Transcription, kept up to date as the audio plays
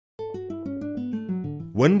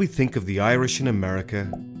When we think of the Irish in America,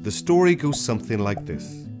 the story goes something like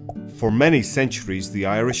this. For many centuries, the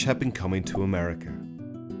Irish have been coming to America.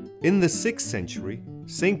 In the 6th century,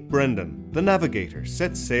 St. Brendan, the navigator,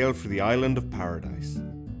 set sail for the island of Paradise,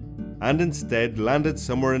 and instead landed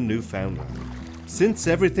somewhere in Newfoundland. Since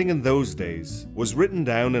everything in those days was written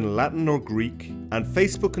down in Latin or Greek, and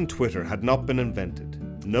Facebook and Twitter had not been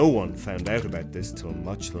invented, no one found out about this till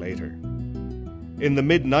much later. In the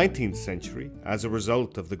mid-19th century, as a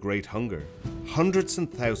result of the Great Hunger, hundreds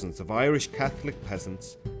and thousands of Irish Catholic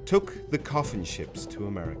peasants took the coffin ships to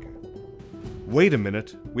America. Wait a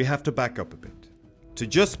minute, we have to back up a bit. To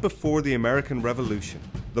just before the American Revolution,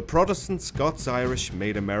 the Protestant Scots-Irish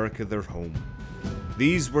made America their home.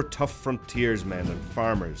 These were tough frontiersmen and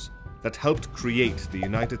farmers that helped create the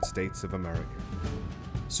United States of America.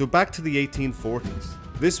 So back to the 1840s,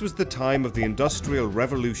 this was the time of the Industrial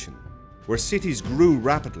Revolution, where cities grew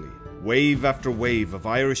rapidly. Wave after wave of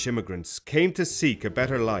Irish immigrants came to seek a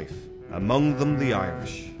better life, among them the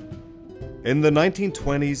Irish. In the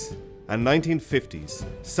 1920s and 1950s,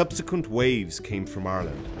 subsequent waves came from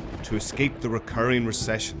Ireland to escape the recurring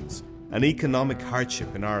recessions and economic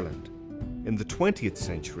hardship in Ireland. In the 20th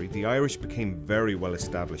century, the Irish became very well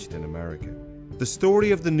established in America. The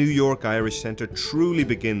story of the New York Irish Centre truly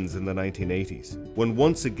begins in the 1980s, when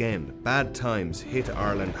once again bad times hit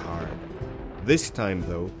Ireland hard. This time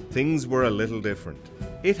though, things were a little different.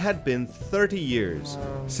 It had been 30 years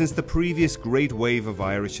since the previous great wave of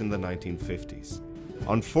Irish in the 1950s.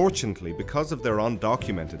 Unfortunately, because of their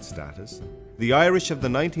undocumented status, the Irish of the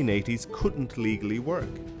 1980s couldn't legally work.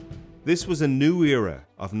 This was a new era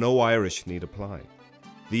of no Irish need apply.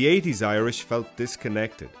 The 80s Irish felt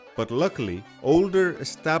disconnected, but luckily, older,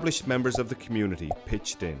 established members of the community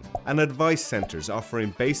pitched in, and advice centres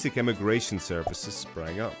offering basic immigration services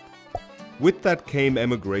sprang up. With that came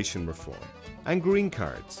immigration reform and green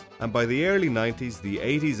cards, and by the early 90s, the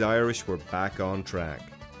 80s Irish were back on track,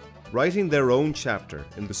 writing their own chapter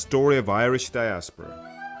in the story of Irish diaspora.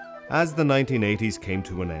 As the 1980s came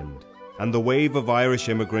to an end, and the wave of Irish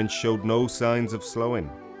immigrants showed no signs of slowing,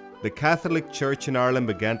 the Catholic Church in Ireland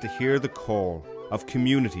began to hear the call of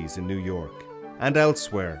communities in New York and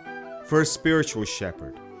elsewhere for a spiritual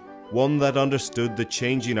shepherd, one that understood the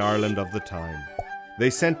changing Ireland of the time. They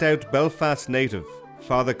sent out Belfast native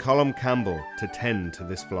Father Colum Campbell to tend to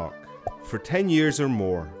this flock. For 10 years or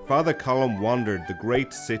more, Father Colum wandered the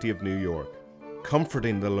great city of New York,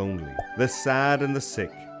 comforting the lonely, the sad and the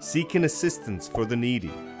sick, seeking assistance for the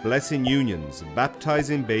needy, blessing unions,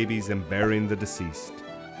 baptizing babies and burying the deceased.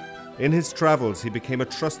 In his travels, he became a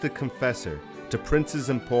trusted confessor to princes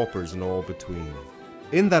and paupers and all between.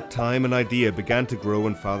 In that time, an idea began to grow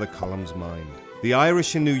in Father Colum's mind. The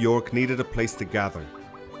Irish in New York needed a place to gather,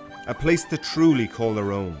 a place to truly call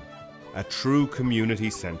their own, a true community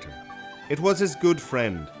centre. It was his good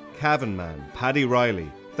friend, Cavan man, Paddy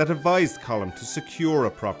Riley, that advised Colum to secure a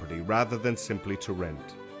property rather than simply to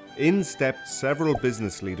rent. In stepped several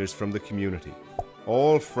business leaders from the community,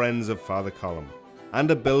 all friends of Father Colum, and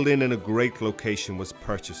a building in a great location was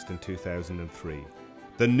purchased in 2003.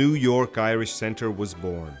 The New York Irish Centre was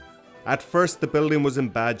born. At first, the building was in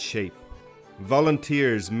bad shape.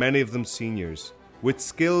 Volunteers, many of them seniors, with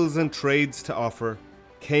skills and trades to offer,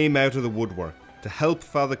 came out of the woodwork to help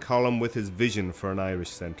Father Colum with his vision for an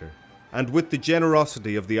Irish centre. And with the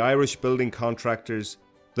generosity of the Irish building contractors,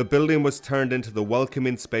 the building was turned into the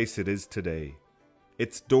welcoming space it is today.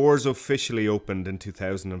 Its doors officially opened in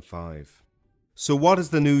 2005. So what is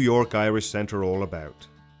the New York Irish Centre all about?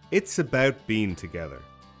 It's about being together,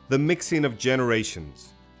 the mixing of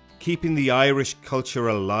generations, keeping the Irish culture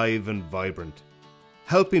alive and vibrant,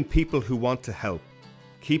 helping people who want to help,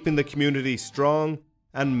 keeping the community strong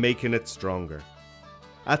and making it stronger.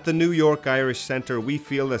 At the New York Irish Centre, we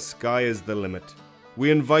feel the sky is the limit.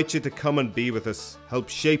 We invite you to come and be with us, help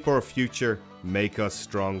shape our future, make us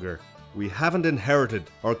stronger. We haven't inherited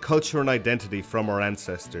our culture and identity from our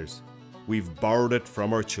ancestors. We've borrowed it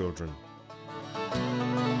from our children.